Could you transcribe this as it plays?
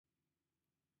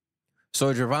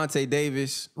So Gervonta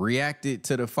Davis reacted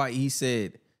to the fight. He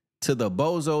said, to the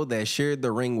bozo that shared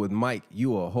the ring with Mike,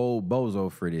 you a whole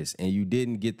bozo for this, and you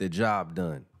didn't get the job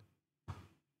done.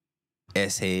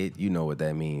 S-head, you know what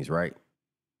that means, right?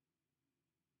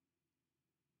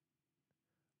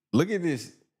 Look at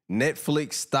this.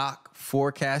 Netflix stock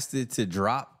forecasted to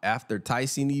drop after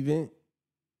Tyson event.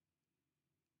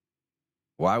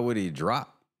 Why would it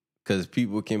drop? Because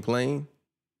people complain?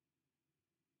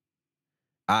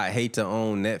 I hate to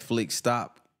own Netflix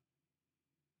stock.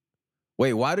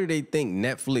 Wait, why do they think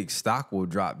Netflix stock will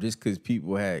drop just because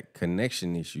people had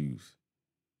connection issues?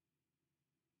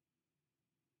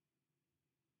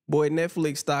 Boy,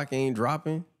 Netflix stock ain't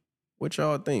dropping. What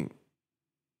y'all think?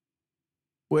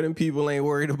 Well, them people ain't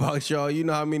worried about y'all. You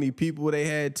know how many people they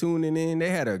had tuning in? They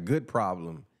had a good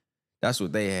problem. That's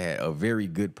what they had, a very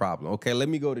good problem. Okay, let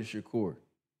me go to Shakur.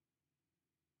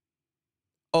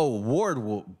 Oh, Ward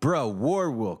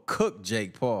will cook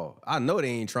Jake Paul. I know they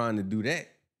ain't trying to do that.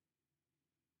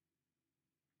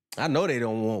 I know they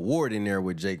don't want Ward in there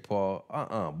with Jake Paul.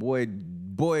 Boy,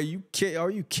 are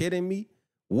you kidding me?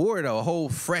 Ward a whole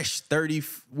fresh 30,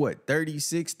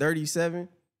 36, 37,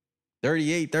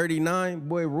 38, 39.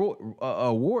 Boy,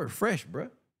 Ward fresh,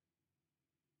 bruh.